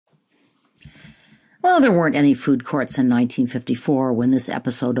Well, there weren't any food courts in 1954 when this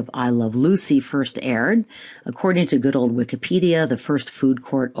episode of I Love Lucy first aired. According to good old Wikipedia, the first food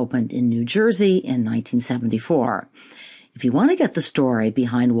court opened in New Jersey in 1974. If you want to get the story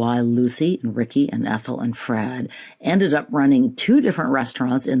behind why Lucy and Ricky and Ethel and Fred ended up running two different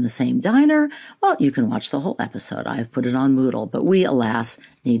restaurants in the same diner, well, you can watch the whole episode. I've put it on Moodle, but we, alas,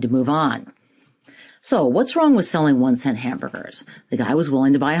 need to move on. So, what's wrong with selling 1-cent hamburgers? The guy was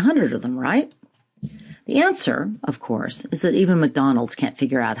willing to buy 100 of them, right? The answer, of course, is that even McDonald's can't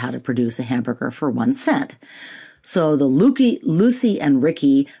figure out how to produce a hamburger for 1 cent. So the Lucy and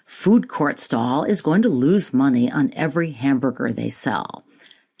Ricky food court stall is going to lose money on every hamburger they sell.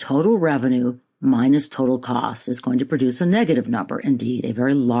 Total revenue minus total cost is going to produce a negative number, indeed, a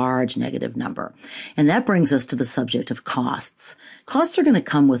very large negative number. And that brings us to the subject of costs. Costs are going to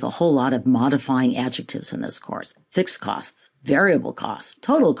come with a whole lot of modifying adjectives in this course. Fixed costs, variable costs,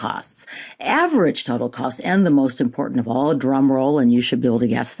 total costs, average total costs, and the most important of all, drum roll, and you should be able to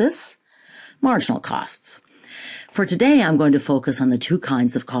guess this, marginal costs. For today, I'm going to focus on the two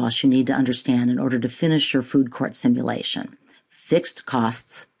kinds of costs you need to understand in order to finish your food court simulation. Fixed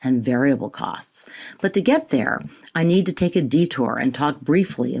costs and variable costs. But to get there, I need to take a detour and talk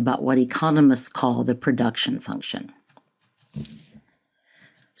briefly about what economists call the production function.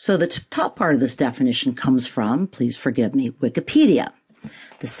 So the top part of this definition comes from, please forgive me, Wikipedia.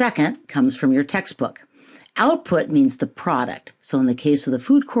 The second comes from your textbook. Output means the product. So in the case of the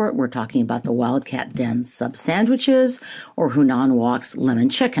food court, we're talking about the Wildcat Den sub sandwiches or Hunan Wok's lemon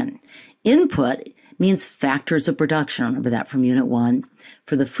chicken. Input means factors of production. Remember that from Unit 1.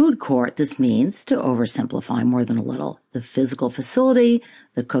 For the food court, this means, to oversimplify more than a little, the physical facility,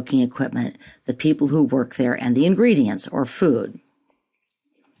 the cooking equipment, the people who work there, and the ingredients, or food.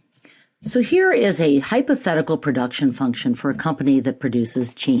 So here is a hypothetical production function for a company that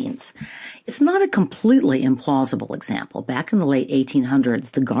produces jeans. It's not a completely implausible example. Back in the late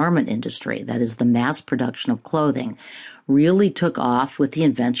 1800s, the garment industry, that is the mass production of clothing, really took off with the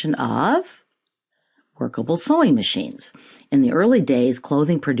invention of workable sewing machines. In the early days,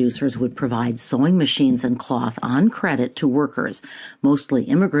 clothing producers would provide sewing machines and cloth on credit to workers, mostly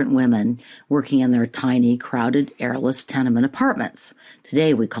immigrant women working in their tiny, crowded, airless tenement apartments.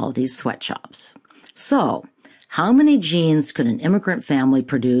 Today, we call these sweatshops. So, how many jeans could an immigrant family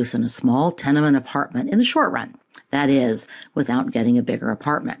produce in a small tenement apartment in the short run? That is, without getting a bigger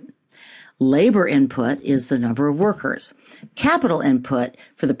apartment. Labor input is the number of workers. Capital input,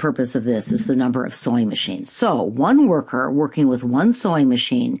 for the purpose of this, is the number of sewing machines. So one worker working with one sewing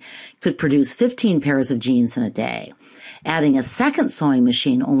machine could produce 15 pairs of jeans in a day. Adding a second sewing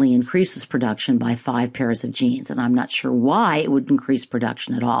machine only increases production by 5 pairs of jeans, and I'm not sure why it would increase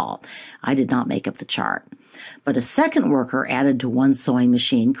production at all. I did not make up the chart. But a second worker added to one sewing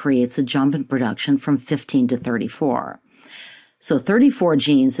machine creates a jump in production from 15 to 34. So 34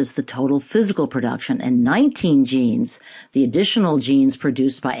 jeans is the total physical production, and 19 jeans, the additional jeans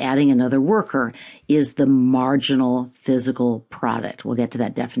produced by adding another worker, is the marginal physical product. We'll get to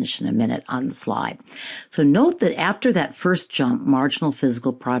that definition in a minute on the slide. So note that after that first jump, marginal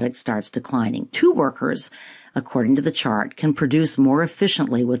physical product starts declining. 2 workers, according to the chart, can produce more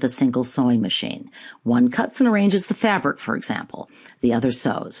efficiently with a single sewing machine. One cuts and arranges the fabric, for example. The other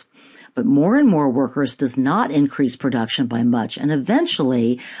sews. But more and more workers does not increase production by much, and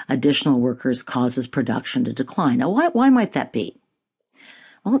eventually additional workers causes production to decline. Now, why might that be?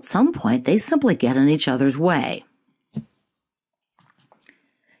 Well, at some point, they simply get in each other's way.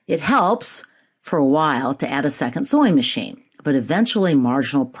 It helps for a while to add a second sewing machine, but eventually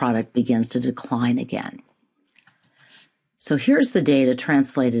marginal product begins to decline again. So here's the data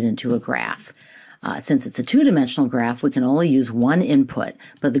translated into a graph. Since it's a two-dimensional graph, we can only use one input,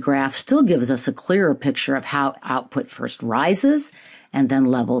 but the graph still gives us a clearer picture of how output first rises and then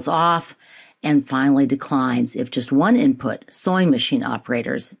levels off and finally declines if just one input, sewing machine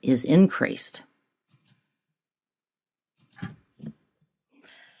operators, is increased.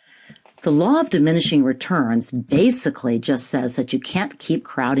 The law of diminishing returns basically just says that you can't keep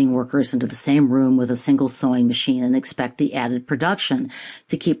crowding workers into the same room with a single sewing machine and expect the added production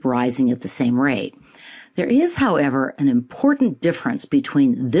to keep rising at the same rate. There is, however, an important difference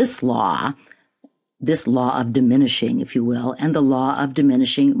between this law of diminishing, if you will, and the law of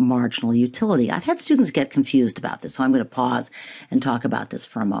diminishing marginal utility. I've had students get confused about this, so I'm going to pause and talk about this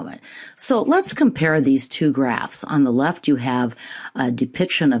for a moment. So let's compare these two graphs. On the left, you have a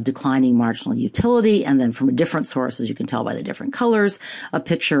depiction of declining marginal utility, and then from a different source, as you can tell by the different colors, a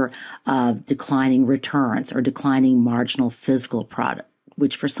picture of declining returns or declining marginal physical product,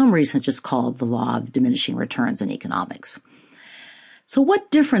 which for some reason is just called the law of diminishing returns in economics. So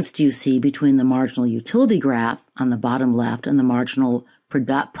what difference do you see between the marginal utility graph on the bottom left and the marginal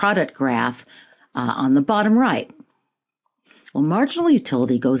product graph on the bottom right? Well, marginal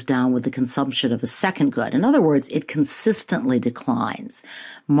utility goes down with the consumption of a second good. In other words, it consistently declines.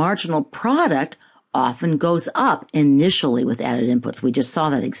 Marginal product often goes up initially with added inputs. We just saw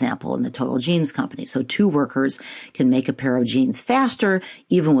that example in the Total Jeans company. So 2 workers can make a pair of jeans faster,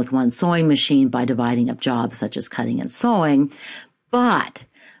 even with 1 sewing machine, by dividing up jobs such as cutting and sewing. But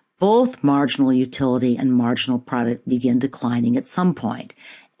both marginal utility and marginal product begin declining at some point,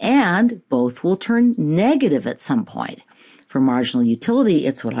 and both will turn negative at some point. For marginal utility,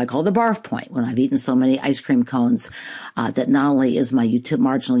 it's what I call the barf point, when I've eaten so many ice cream cones that not only is my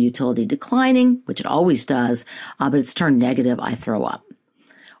marginal utility declining, which it always does, but it's turned negative, I throw up.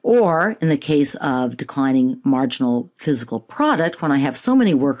 Or in the case of declining marginal physical product, when I have so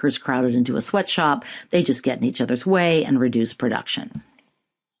many workers crowded into a sweatshop, they just get in each other's way and reduce production.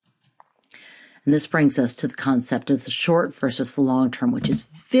 And this brings us to the concept of the short versus the long term, which is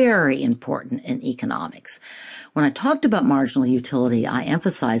very important in economics. When I talked about marginal utility, I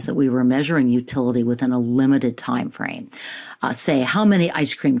emphasized that we were measuring utility within a limited time frame. Say how many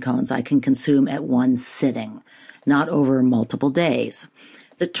ice cream cones I can consume at one sitting, not over multiple days.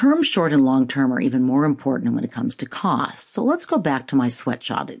 The terms short and long term are even more important when it comes to cost. So let's go back to my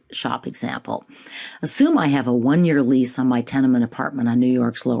sweatshop example. Assume I have a 1-year lease on my tenement apartment on New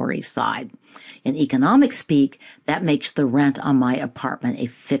York's Lower East Side. In economic speak, that makes the rent on my apartment a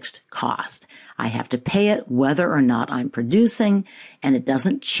fixed cost. I have to pay it whether or not I'm producing, and it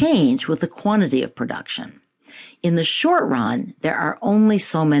doesn't change with the quantity of production. In the short run, there are only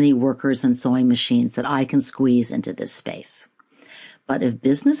so many workers and sewing machines that I can squeeze into this space. But if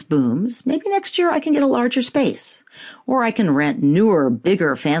business booms, maybe next year I can get a larger space. Or I can rent newer,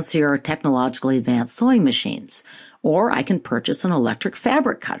 bigger, fancier, technologically advanced sewing machines. Or I can purchase an electric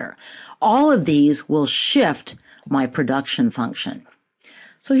fabric cutter. All of these will shift my production function.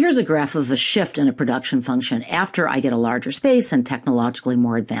 So here's a graph of a shift in a production function after I get a larger space and technologically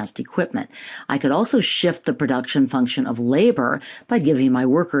more advanced equipment. I could also shift the production function of labor by giving my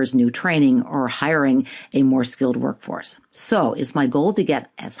workers new training or hiring a more skilled workforce. So is my goal to get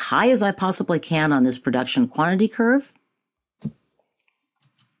as high as I possibly can on this production quantity curve?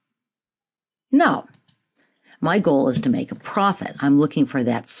 No. My goal is to make a profit. I'm looking for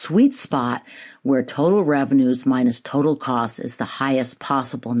that sweet spot where total revenues minus total costs is the highest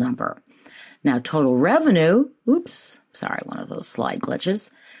possible number. Now, total revenue, one of those slide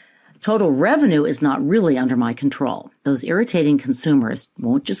glitches. Total revenue is not really under my control. Those irritating consumers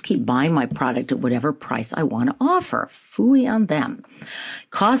won't just keep buying my product at whatever price I want to offer. Phooey on them.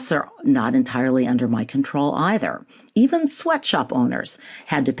 Costs are not entirely under my control either. Even sweatshop owners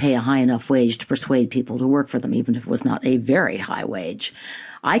had to pay a high enough wage to persuade people to work for them, even if it was not a very high wage.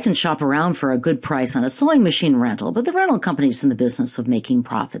 I can shop around for a good price on a sewing machine rental, but the rental company's in the business of making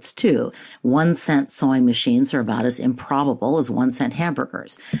profits too. 1-cent sewing machines are about as improbable as 1-cent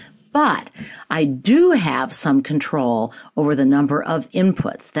hamburgers. But I do have some control over the number of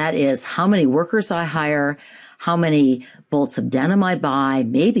inputs. That is, how many workers I hire, how many bolts of denim I buy,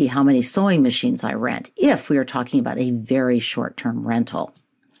 maybe how many sewing machines I rent, if we are talking about a very short-term rental.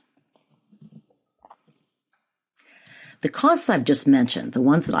 The costs I've just mentioned, the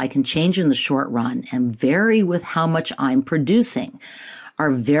ones that I can change in the short run and vary with how much I'm producing,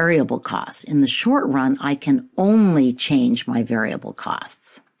 are variable costs. In the short run, I can only change my variable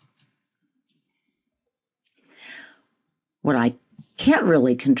costs. What I can't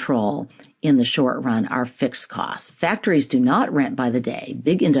really control in the short run are fixed costs. Factories do not rent by the day.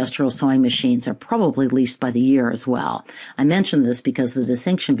 Big industrial sewing machines are probably leased by the year as well. I mention this because the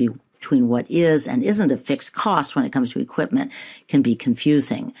distinction between what is and isn't a fixed cost when it comes to equipment can be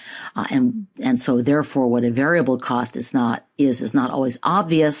confusing. And so therefore what a variable cost is not always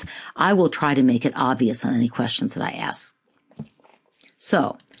obvious. I will try to make it obvious on any questions that I ask.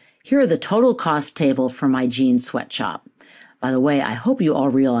 So here are the total cost table for my jeans sweatshop. By the way, I hope you all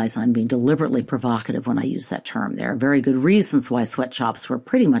realize I'm being deliberately provocative when I use that term. There are very good reasons why sweatshops were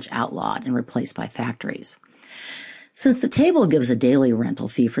pretty much outlawed and replaced by factories. Since the table gives a daily rental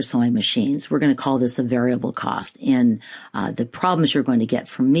fee for sewing machines, we're going to call this a variable cost. In the problems you're going to get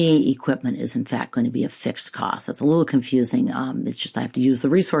from me, equipment is in fact going to be a fixed cost. That's a little confusing. It's just I have to use the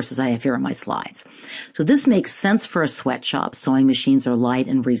resources I have here on my slides. So this makes sense for a sweatshop. Sewing machines are light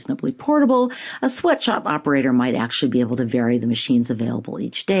and reasonably portable. A sweatshop operator might actually be able to vary the machines available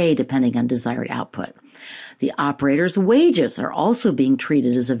each day depending on desired output. The operator's wages are also being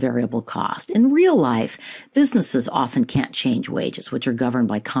treated as a variable cost. In real life, businesses often can't change wages, which are governed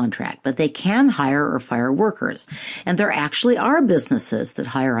by contract, but they can hire or fire workers. And there actually are businesses that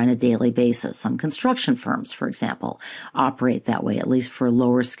hire on a daily basis. Some construction firms, for example, operate that way, at least for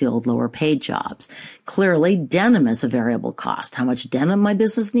lower skilled, lower paid jobs. Clearly, denim is a variable cost. How much denim my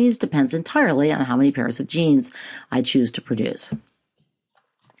business needs depends entirely on how many pairs of jeans I choose to produce.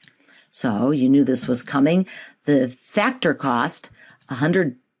 So you knew this was coming. The factor cost,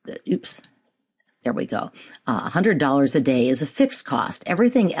 $100 a day is a fixed cost.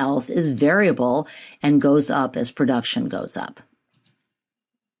 Everything else is variable and goes up as production goes up.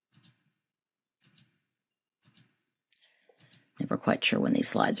 Never quite sure when these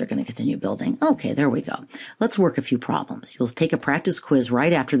slides are going to continue building. Okay, there we go. Let's work a few problems. You'll take a practice quiz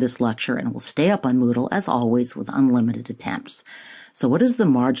right after this lecture, and we'll stay up on Moodle, as always, with unlimited attempts. So what is the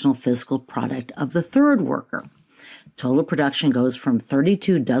marginal physical product of the third worker? Total production goes from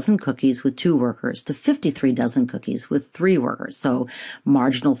 32 dozen cookies with 2 workers to 53 dozen cookies with 3 workers. So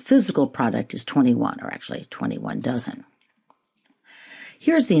marginal physical product is 21, or actually 21 dozen.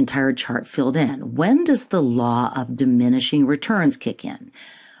 Here's the entire chart filled in. When does the law of diminishing returns kick in?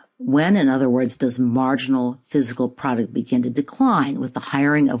 When, in other words, does marginal physical product begin to decline with the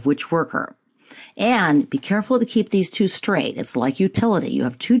hiring of which worker? And be careful to keep these two straight. It's like utility. You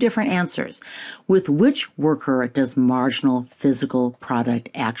have 2 different answers. With which worker does marginal physical product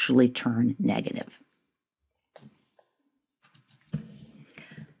actually turn negative?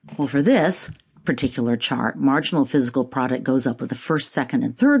 Well, for this particular chart, marginal physical product goes up with the first, second,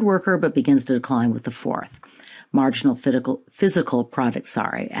 and third worker, but begins to decline with the fourth. Marginal physical product,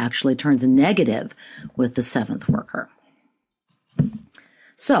 actually turns negative with the 7th worker.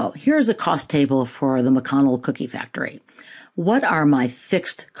 So here's a cost table for the McConnell Cookie Factory. What are my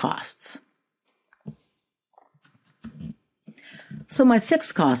fixed costs? So my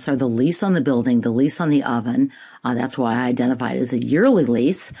fixed costs are the lease on the building, the lease on the oven, that's why I identify it as a yearly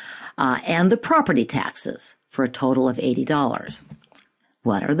lease, and the property taxes for a total of $80.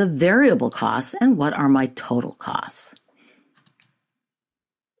 What are the variable costs and what are my total costs?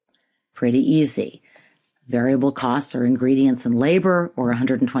 Pretty easy. Variable costs are ingredients and labor, or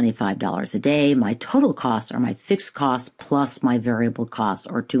 $125 a day. My total costs are my fixed costs plus my variable costs,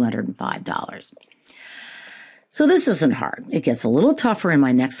 or $205. So this isn't hard. It gets a little tougher in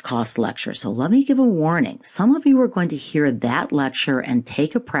my next cost lecture, so let me give a warning. Some of you are going to hear that lecture and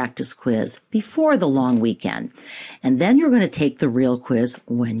take a practice quiz before the long weekend, and then you're going to take the real quiz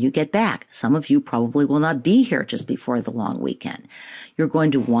when you get back. Some of you probably will not be here just before the long weekend. You're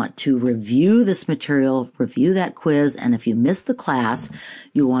going to want to review this material, review that quiz, and if you miss the class,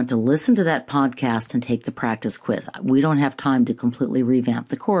 you want to listen to that podcast and take the practice quiz. We don't have time to completely revamp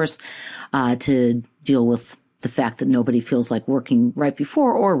the course to deal with the fact that nobody feels like working right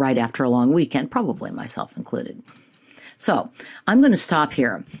before or right after a long weekend, probably myself included. So I'm going to stop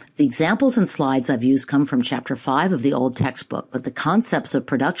here. The examples and slides I've used come from Chapter 5 of the old textbook, but the concepts of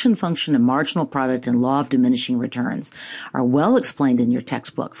production function and marginal product and law of diminishing returns are well explained in your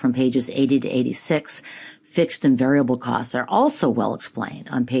textbook from pages 80 to 86. Fixed and variable costs are also well explained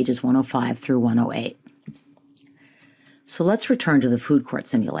on pages 105 through 108. So let's return to the food court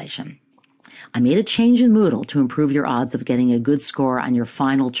simulation. I made a change in Moodle to improve your odds of getting a good score on your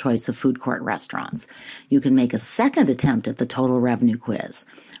final choice of food court restaurants. You can make a second attempt at the total revenue quiz.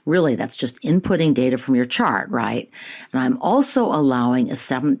 Really, that's just inputting data from your chart, right? And I'm also allowing a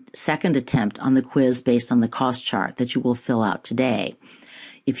second attempt on the quiz based on the cost chart that you will fill out today.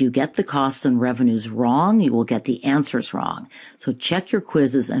 If you get the costs and revenues wrong, you will get the answers wrong. So check your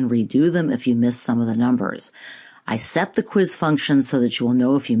quizzes and redo them if you miss some of the numbers. I set the quiz function so that you will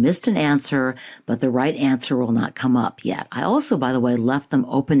know if you missed an answer, but the right answer will not come up yet. I also, by the way, left them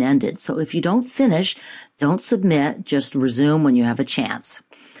open-ended. So if you don't finish, don't submit, just resume when you have a chance.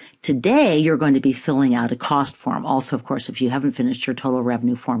 Today, you're going to be filling out a cost form. Also, of course, if you haven't finished your total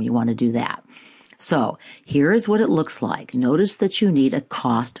revenue form, you want to do that. So here's what it looks like. Notice that you need a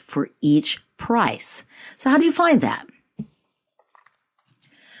cost for each price. So how do you find that?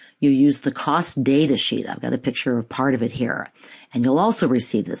 You use the cost data sheet. I've got a picture of part of it here. And you'll also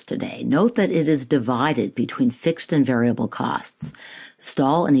receive this today. Note that it is divided between fixed and variable costs.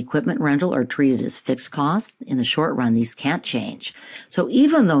 Stall and equipment rental are treated as fixed costs. In the short run, these can't change. So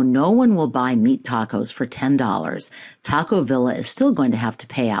even though no one will buy meat tacos for $10, Taco Villa is still going to have to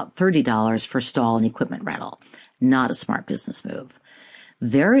pay out $30 for stall and equipment rental. Not a smart business move.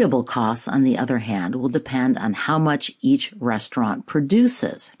 Variable costs, on the other hand, will depend on how much each restaurant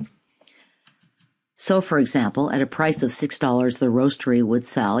produces. So, for example, at a price of $6 the roastery would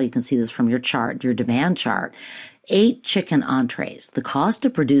sell, you can see this from your chart, your demand chart, 8 chicken entrees. The cost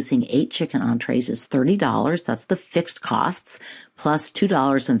of producing 8 chicken entrees is $30. That's the fixed costs, plus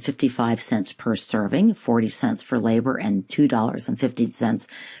 $2.55 per serving, 40 cents for labor, and $2.50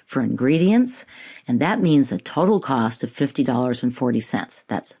 for ingredients. And that means a total cost of $50.40.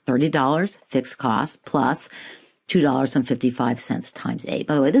 That's $30 fixed cost plus $2.55 times 8.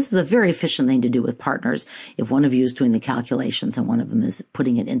 By the way, this is a very efficient thing to do with partners if one of you is doing the calculations and one of them is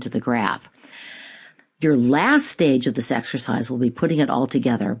putting it into the graph. Your last stage of this exercise will be putting it all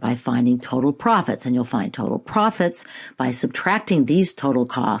together by finding total profits, and you'll find total profits by subtracting these total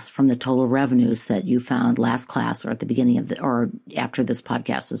costs from the total revenues that you found last class or at the beginning of or after this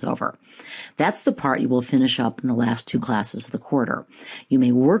podcast is over. That's the part you will finish up in the last 2 classes of the quarter. You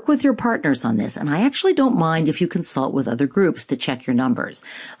may work with your partners on this, and I actually don't mind if you consult with other groups to check your numbers.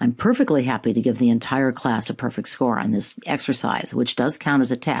 I'm perfectly happy to give the entire class a perfect score on this exercise, which does count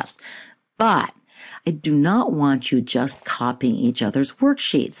as a test. But I do not want you just copying each other's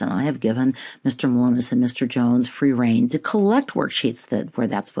worksheets, and I have given Mr. Malonis and Mr. Jones free rein to collect worksheets where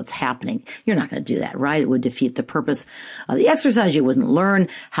that's what's happening. You're not going to do that, right? It would defeat the purpose of the exercise. You wouldn't learn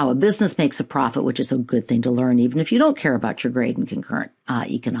how a business makes a profit, which is a good thing to learn, even if you don't care about your grade in concurrent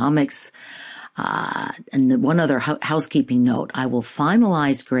economics. And one other housekeeping note, I will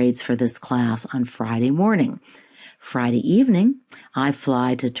finalize grades for this class on Friday morning. Friday evening, I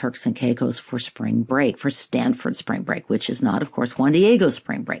fly to Turks and Caicos for spring break, for Stanford spring break, which is not, of course, Juan Diego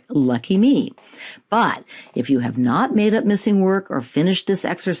spring break. Lucky me. But if you have not made up missing work or finished this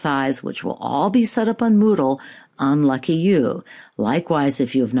exercise, which will all be set up on Moodle, unlucky you. Likewise,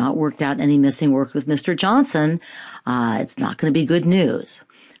 if you have not worked out any missing work with Mr. Johnson, it's not going to be good news.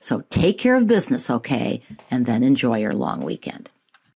 So take care of business, okay? And then enjoy your long weekend.